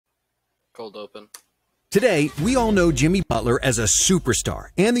Cold open. Today, we all know Jimmy Butler as a superstar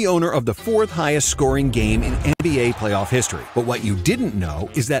and the owner of the fourth highest scoring game in NBA playoff history. But what you didn't know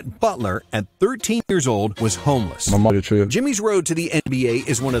is that Butler, at 13 years old, was homeless. Jimmy's road to the NBA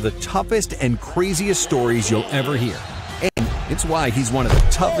is one of the toughest and craziest stories you'll ever hear. And it's why he's one of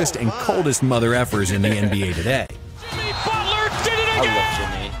the toughest and coldest mother effers in the NBA today. Jimmy Butler did it again! I love Jimmy.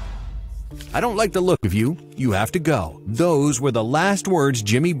 I don't like the look of you. You have to go. Those were the last words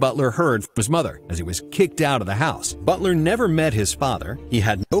Jimmy Butler heard from his mother as he was kicked out of the house. Butler never met his father. He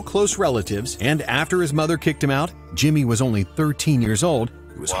had no close relatives. And after his mother kicked him out, Jimmy was only 13 years old.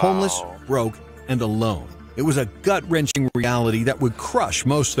 He was homeless, broke, and alone. It was a gut-wrenching reality that would crush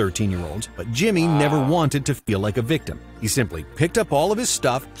most 13-year-olds, but Jimmy never wanted to feel like a victim. He simply picked up all of his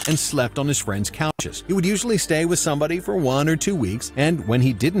stuff and slept on his friends' couches. He would usually stay with somebody for 1 or 2 weeks, and when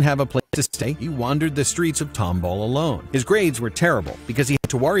he didn't have a place to stay, he wandered the streets of Tomball alone. His grades were terrible because he had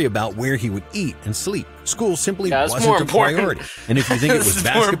to worry about where he would eat and sleep. School simply wasn't a priority. And if you think it was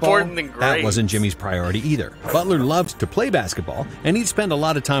basketball, that wasn't Jimmy's priority either. Butler loved to play basketball, and he'd spend a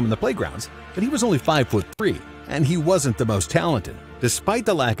lot of time on the playgrounds, but he was only 5'3", and he wasn't the most talented. Despite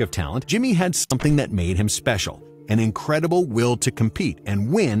the lack of talent, Jimmy had something that made him special: an incredible will to compete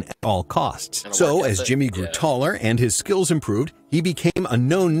and win at all costs. So, as Jimmy grew taller and his skills improved, he became a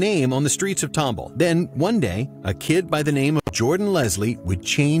known name on the streets of Tomball. Then, one day, a kid by the name of Jordan Leslie would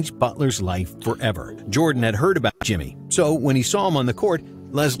change Butler's life forever. Jordan had heard about Jimmy, so when he saw him on the court,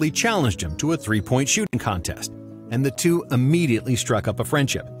 Leslie challenged him to a three-point shooting contest, and the two immediately struck up a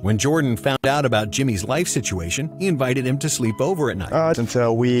friendship. When Jordan found out about Jimmy's life situation, he invited him to sleep over at night. Until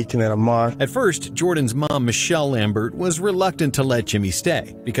a week and then a month. At first, Jordan's mom, Michelle Lambert, was reluctant to let Jimmy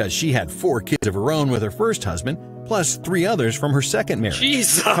stay because she had 4 kids of her own with her first husband, plus 3 others from her second marriage.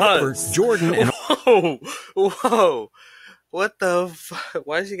 Jesus! However, Jordan and... Whoa! What the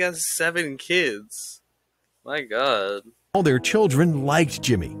why she got 7 kids? My God. All their children liked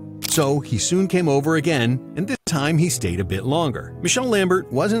Jimmy. So he soon came over again, and this time he stayed a bit longer. Michelle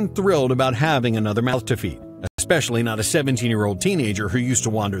Lambert wasn't thrilled about having another mouth to feed, especially not a 17-year-old teenager who used to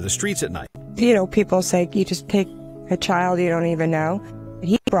wander the streets at night. You know, people say you just take a child you don't even know.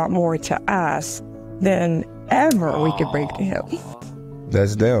 He brought more to us than ever we could bring to him.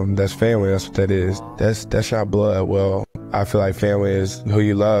 That's them. That's family. That's what that is. That's our blood. Well, I feel like family is who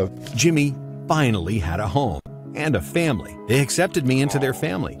you love. Jimmy finally had a home and a family. They accepted me into their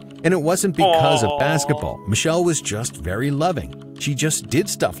family. And it wasn't because of basketball. Michelle was just very loving. She just did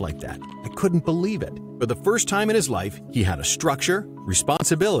stuff like that. I couldn't believe it. For the first time in his life, he had a structure,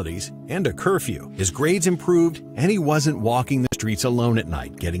 responsibilities, and a curfew. His grades improved, and he wasn't walking the streets alone at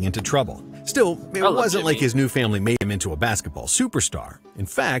night, getting into trouble. Still, it wasn't like his new family made him into a basketball superstar. In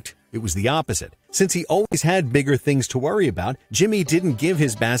fact, it was the opposite. Since he always had bigger things to worry about, Jimmy didn't give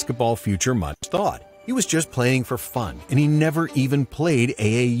his basketball future much thought. He was just playing for fun, and he never even played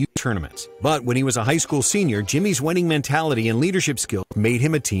AAU tournaments. But when he was a high school senior, Jimmy's winning mentality and leadership skills made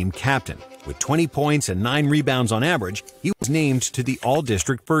him a team captain. With 20 points and 9 rebounds on average, he was named to the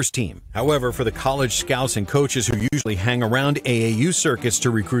all-district first team. However, for the college scouts and coaches who usually hang around AAU circuits to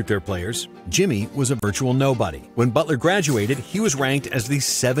recruit their players, Jimmy was a virtual nobody. When Butler graduated, he was ranked as the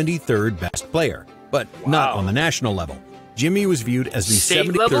 73rd best player, but not on the national level. Jimmy was viewed as the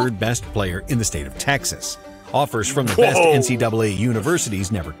 73rd best player in the state of Texas. Offers from the best NCAA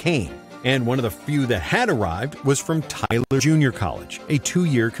universities never came, and one of the few that had arrived was from Tyler Junior College, a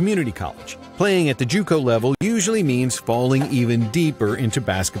 2-year community college. Playing at the JUCO level usually means falling even deeper into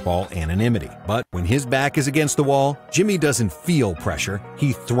basketball anonymity. But when his back is against the wall, Jimmy doesn't feel pressure,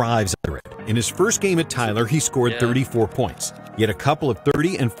 he thrives under it. In his first game at Tyler, he scored 34 points. He had a couple of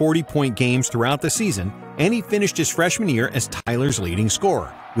 30 and 40-point games throughout the season, and he finished his freshman year as Tyler's leading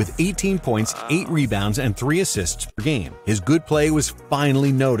scorer, with 18 points, 8 rebounds, and 3 assists per game. His good play was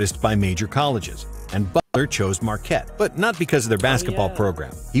finally noticed by major colleges, and Butler chose Marquette, but not because of their basketball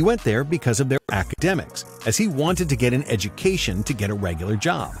program. He went there because of their academics, as he wanted to get an education to get a regular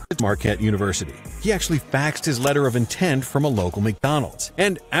job at Marquette University. He actually faxed his letter of intent from a local McDonald's,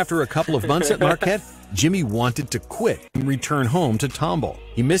 and after a couple of months at Marquette, Jimmy wanted to quit and return home to Tomball.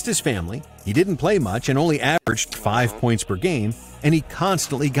 He missed his family, he didn't play much and only averaged 5 points per game, and he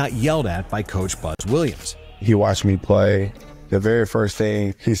constantly got yelled at by Coach Buzz Williams. He watched me play. The very first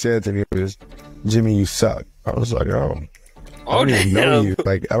thing he said to me was, "Jimmy, you suck." I was like, I don't even know you.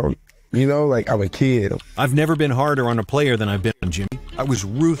 Like, I don't, you know, like, I'm a kid. I've never been harder on a player than I've been on Jimmy. I was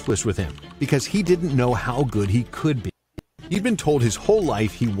ruthless with him because he didn't know how good he could be. He'd been told his whole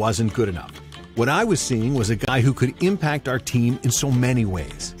life he wasn't good enough. What I was seeing was a guy who could impact our team in so many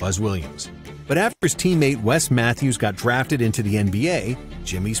ways, Buzz Williams. But after his teammate Wes Matthews got drafted into the NBA,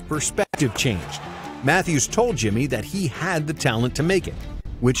 Jimmy's perspective perspective changed. Matthews told Jimmy that he had the talent to make it,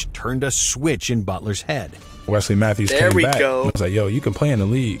 which turned a switch in Butler's head. Wesley Matthews There came we back. go. I was like, yo, you can play in the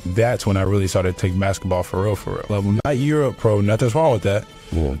league. That's when I really started to take basketball for real, for real. Level, not Europe pro, nothing's wrong with that.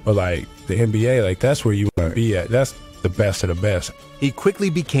 Yeah. But like the NBA, like that's where you want to be at. That's the best of the best. He quickly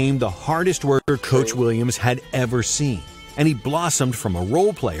became the hardest worker Coach Williams had ever seen, and he blossomed from a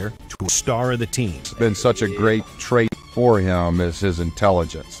role player to a star of the team. It's been such a great trait for him is his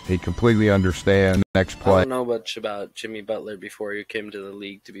intelligence. He completely understands the next I play. don't know much about Jimmy Butler before he came to the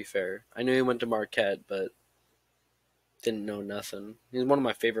league, to be fair. I knew he went to Marquette, but didn't know nothing. He's one of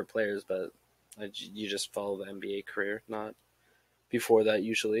my favorite players, but you just follow the NBA career, not before that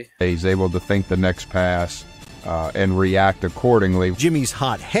usually. He's able to think the next pass and react accordingly. Jimmy's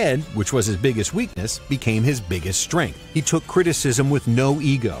hot head, which was his biggest weakness, became his biggest strength. He took criticism with no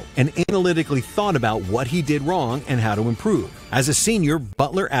ego and analytically thought about what he did wrong and how to improve. As a senior,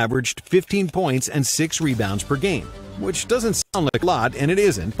 Butler averaged 15 points and 6 rebounds per game, which doesn't sound like a lot, and it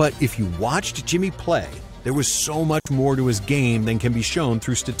isn't, but if you watched Jimmy play, there was so much more to his game than can be shown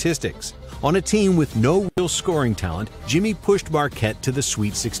through statistics. On a team with no real scoring talent, Jimmy pushed Marquette to the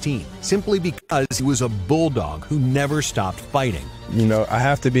Sweet 16, simply because he was a bulldog who never stopped fighting. You know, I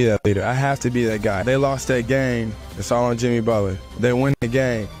have to be that leader. I have to be that guy. They lost that game. It's all on Jimmy Butler. They win the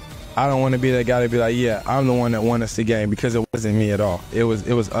game. I don't want to be that guy to be like, yeah, I'm the one that won us the game, because it wasn't me at all. It was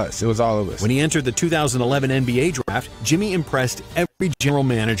us. It was all of us. When he entered the 2011 NBA draft, Jimmy impressed every general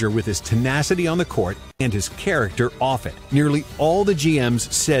manager with his tenacity on the court and his character off it. Nearly all the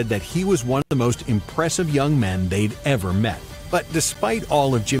GMs said that he was one of the most impressive young men they'd ever met. But despite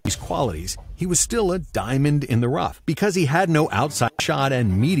all of Jimmy's qualities, he was still a diamond in the rough because he had no outside shot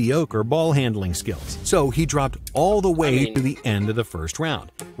and mediocre ball handling skills. So he dropped all the way to the end of the first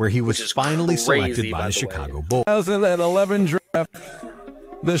round, where he was finally selected by the Chicago Bulls. 2011 draft,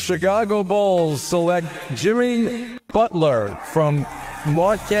 the Chicago Bulls select Jimmy Butler from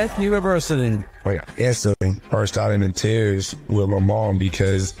Marquette University. Like, instantly burst out into tears with my mom,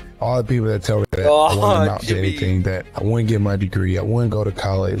 because all the people that tell me that I wouldn't amount to anything, that I wouldn't get my degree, I wouldn't go to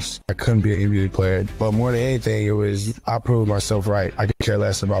college, I couldn't be an NBA player. But more than anything, it was I proved myself right. I could care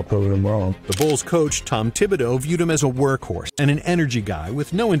less about proving them wrong. The Bulls coach, Tom Thibodeau, viewed him as a workhorse and an energy guy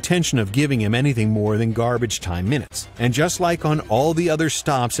with no intention of giving him anything more than garbage time minutes. And just like on all the other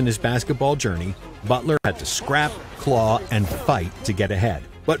stops in his basketball journey, Butler had to scrap, claw, and fight to get ahead.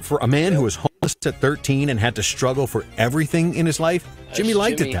 But for a man who was homeless at 13 and had to struggle for everything in his life, Jimmy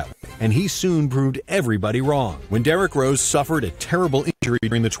liked it that way, and he soon proved everybody wrong. When Derrick Rose suffered a terrible injury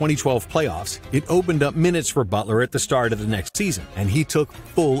during the 2012 playoffs, it opened up minutes for Butler at the start of the next season, and he took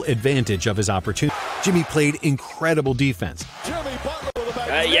full advantage of his opportunity. Jimmy played incredible defense.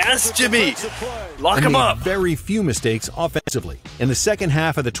 Yes, Jimmy! Lock him up! Very few mistakes offensively. In the second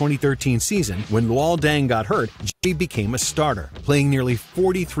half of the 2013 season, when Luol Deng got hurt, Jimmy became a starter, playing nearly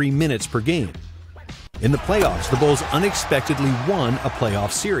 43 minutes per game. In the playoffs, the Bulls unexpectedly won a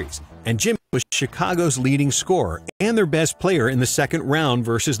playoff series, and Jimmy was Chicago's leading scorer and their best player in the second round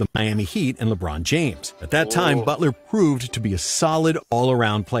versus the Miami Heat and LeBron James. At that time, Butler proved to be a solid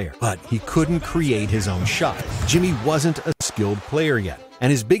all-around player, but he couldn't create his own shot. Jimmy wasn't a skilled player yet,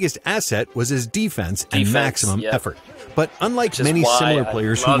 and his biggest asset was his defense and maximum effort. But unlike many similar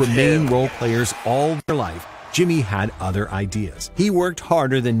players who remain role players all their life, Jimmy had other ideas. He worked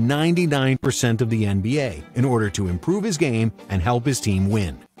harder than 99% of the NBA in order to improve his game and help his team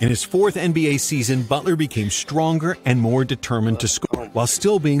win. In his fourth NBA season, Butler became stronger and more determined to score, while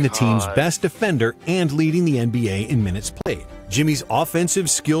still being the team's best defender and leading the NBA in minutes played. Jimmy's offensive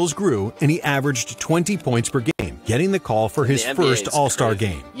skills grew, and he averaged 20 points per game, getting the call for his first All-Star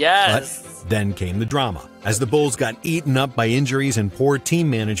game. Yes! But then came the drama. As the Bulls got eaten up by injuries and poor team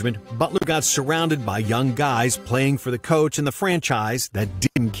management, Butler got surrounded by young guys playing for the coach and the franchise that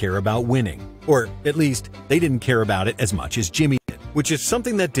didn't care about winning. Or at least, they didn't care about it as much as Jimmy did, which is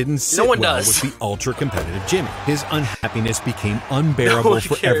something that didn't sit well with the ultra-competitive Jimmy. His unhappiness became unbearable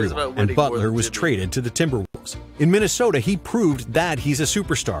for everyone, and Butler was traded to the Timberwolves. In Minnesota, he proved that he's a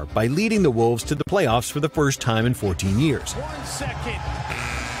superstar by leading the Wolves to the playoffs for the first time in 14 years. 1 second.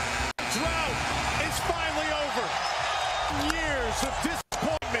 Drought is finally over. Years of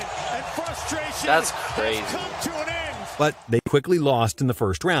disappointment and frustration. That's crazy. Come to an end. But they quickly lost in the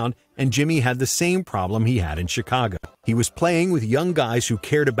first round, and Jimmy had the same problem he had in Chicago. He was playing with young guys who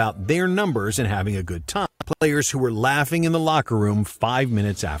cared about their numbers and having a good time, players who were laughing in the locker room 5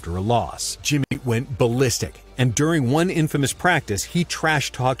 minutes after a loss. Jimmy went ballistic, and during one infamous practice, he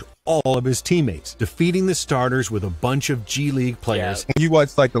trash-talked all of his teammates, defeating the starters with a bunch of G League players. When you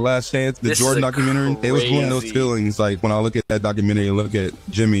watch like The Last Chance, the Jordan documentary, it was one of those crazy feelings like when I look at that documentary and look at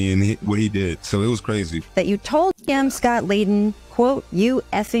Jimmy and what he did. So it was crazy. That you told him, Scott Layden, quote, "You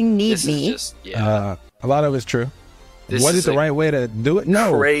effing need This me." is just, yeah. A lot of it's true. This Was is it the a right way to do it?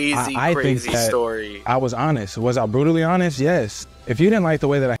 No. crazy, I crazy think that story. I was honest. Was I brutally honest? Yes. If you didn't like the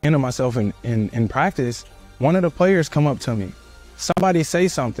way that I handled myself in practice, one of the players come up to me. Somebody say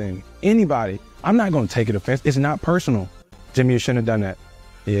something. Anybody. I'm not going to take it offense. It's not personal. Jimmy, you shouldn't have done that.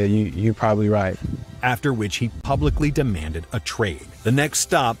 Yeah, you're probably right. After which he publicly demanded a trade. The next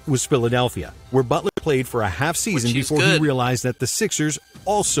stop was Philadelphia, where Butler played for a half season before he realized that the Sixers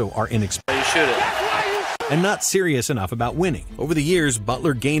also are inexperienced You shoot it. and not serious enough about winning. Over the years,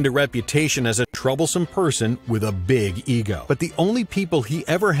 Butler gained a reputation as a troublesome person with a big ego. But the only people he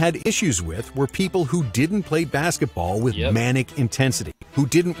ever had issues with were people who didn't play basketball with manic intensity, who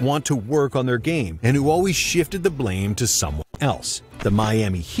didn't want to work on their game, and who always shifted the blame to someone else. The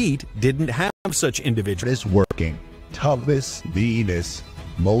Miami Heat didn't have such individuals. It's working. Toughest, meanest,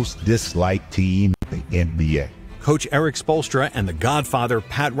 most disliked team in the NBA. Coach Eric Spoelstra and the Godfather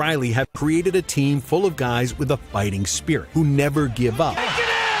Pat Riley have created a team full of guys with a fighting spirit who never give up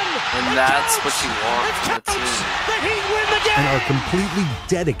And that's what you want from a team. and are completely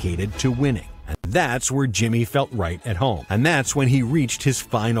dedicated to winning. And that's where Jimmy felt right at home. And that's when he reached his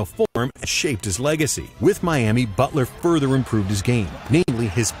final form and shaped his legacy. With Miami, Butler further improved his game, namely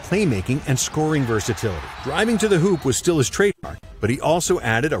his playmaking and scoring versatility. Driving to the hoop was still his trademark, but he also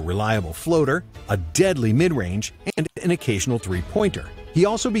added a reliable floater, a deadly mid-range, and an occasional three-pointer. He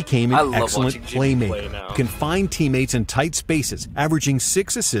also became an excellent playmaker who can find teammates in tight spaces, averaging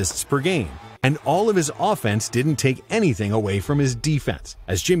 6 assists per game. And all of his offense didn't take anything away from his defense,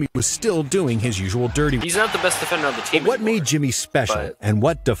 as Jimmy was still doing his usual dirty work. He's not the best defender on the team. But what made Jimmy special and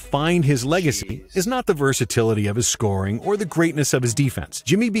what defined his legacy is not the versatility of his scoring or the greatness of his defense.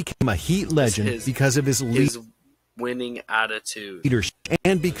 Jimmy became a Heat legend because of his winning attitude leadership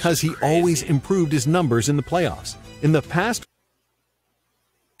and because he always improved his numbers in the playoffs. In the past,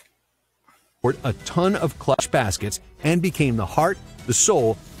 a ton of clutch baskets and became the heart, the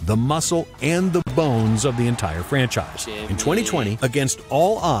soul, the muscle, and the bones of the entire franchise. In 2020, against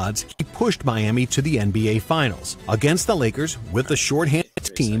all odds, he pushed Miami to the NBA Finals. Against the Lakers, with a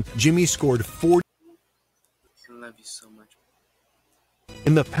shorthanded team, Jimmy scored 40. I love you so much.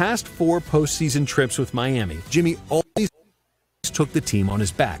 In the past 4 postseason trips with Miami, Jimmy always took the team on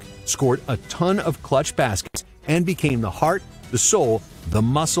his back, scored a ton of clutch baskets, and became the heart, the soul, the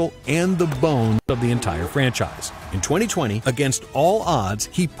muscle, and the bones of the entire franchise. In 2020, against all odds,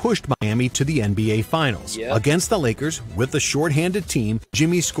 he pushed Miami to the NBA Finals. Against the Lakers, with a shorthanded team,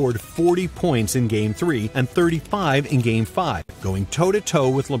 Jimmy scored 40 points in Game 3 and 35 in Game 5, going toe-to-toe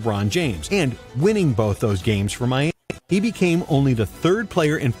with LeBron James, and winning both those games for Miami. He became only the 3rd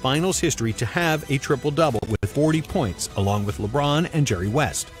player in finals history to have a triple-double with 40 points, along with LeBron and Jerry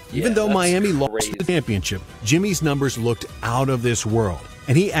West. Even though Miami lost the championship, Jimmy's numbers looked out of this world,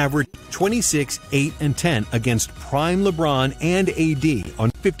 and he averaged 26, 8, and 10 against prime LeBron and AD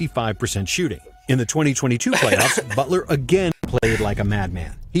on 55% shooting. In the 2022 playoffs, Butler again played like a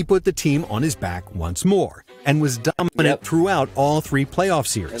madman. He put the team on his back once more and was dominant throughout all 3 playoff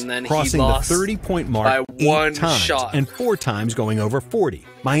series, crossing the 30-point mark 8 times and 4 times going over 40.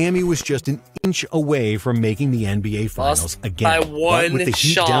 Miami was just an inch away from making the NBA Finals again. But with the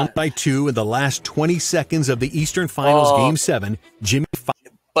Heat down by 2 in the last 20 seconds of the Eastern Finals Game 7, Jimmy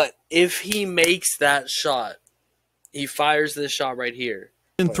fired. But if he makes that shot, he fires this shot right here.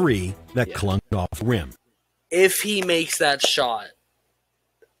 3 that clunked off rim. If he makes that shot,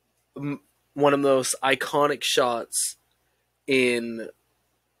 one of the most iconic shots in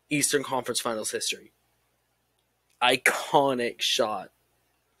Eastern Conference Finals history. Iconic shot.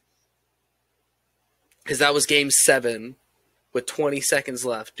 Because that was Game 7 with 20 seconds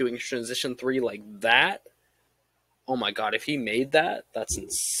left doing transition 3 like that. Oh my God, if he made that, that's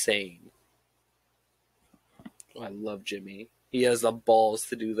insane. Oh, I love Jimmy. He has the balls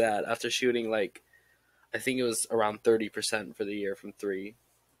to do that after shooting like, I think it was around 30% for the year from 3.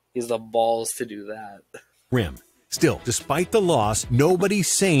 He has the balls to do that. Rim. Still, despite the loss, nobody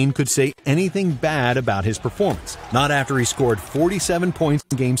sane could say anything bad about his performance. Not after he scored 47 points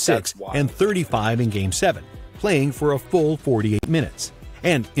in Game 6 and 35 in Game 7, playing for a full 48 minutes.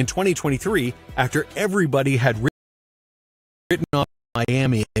 And in 2023, after everybody had written off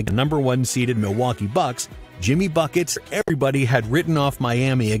Miami, the number 1 seeded Milwaukee Bucks, Jimmy Buckets, everybody had written off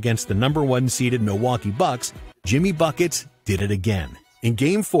Miami against the number 1 seeded Milwaukee Bucks. Jimmy Buckets did it again. In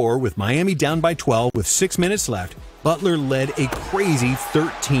Game 4, with Miami down by 12 with 6 minutes left, Butler led a crazy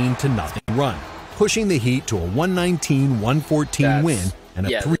 13-0 run, pushing the Heat to a 119-114 win and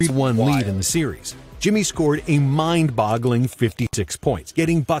a 3-1 lead in the series. Jimmy scored a mind-boggling 56 points,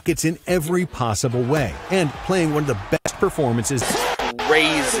 getting buckets in every possible way, and playing one of the best performances.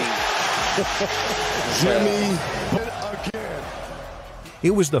 Crazy. Jimmy again.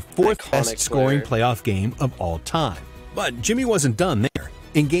 It was the 4th Iconic best scoring player. playoff game of all time. But Jimmy wasn't done there.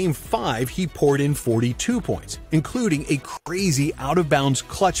 In Game 5, he poured in 42 points, including a crazy out-of-bounds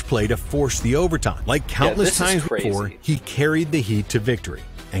clutch play to force the overtime. Like countless times before, he carried the Heat to victory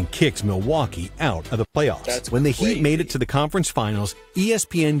and kicked Milwaukee out of the playoffs. When the Heat made it to the conference finals,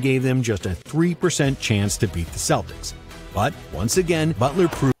 ESPN gave them just a 3% chance to beat the Celtics. But once again, Butler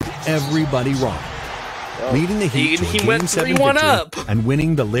proved everybody wrong, leading the Heat to a Game 7 victory and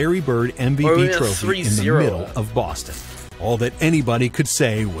winning the Larry Bird MVP trophy in the middle of Boston. All that anybody could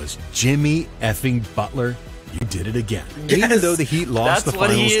say was, Jimmy effing Butler, you did it again. Even though the Heat lost the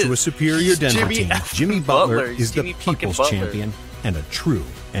finals to a superior Denver team, Jimmy Butler is the people's champion and a true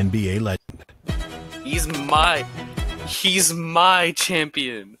NBA legend. He's my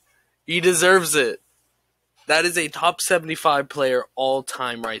champion. He deserves it. That is a top 75 player all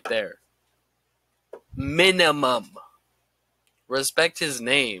time right there. Minimum. Respect his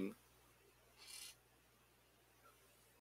name.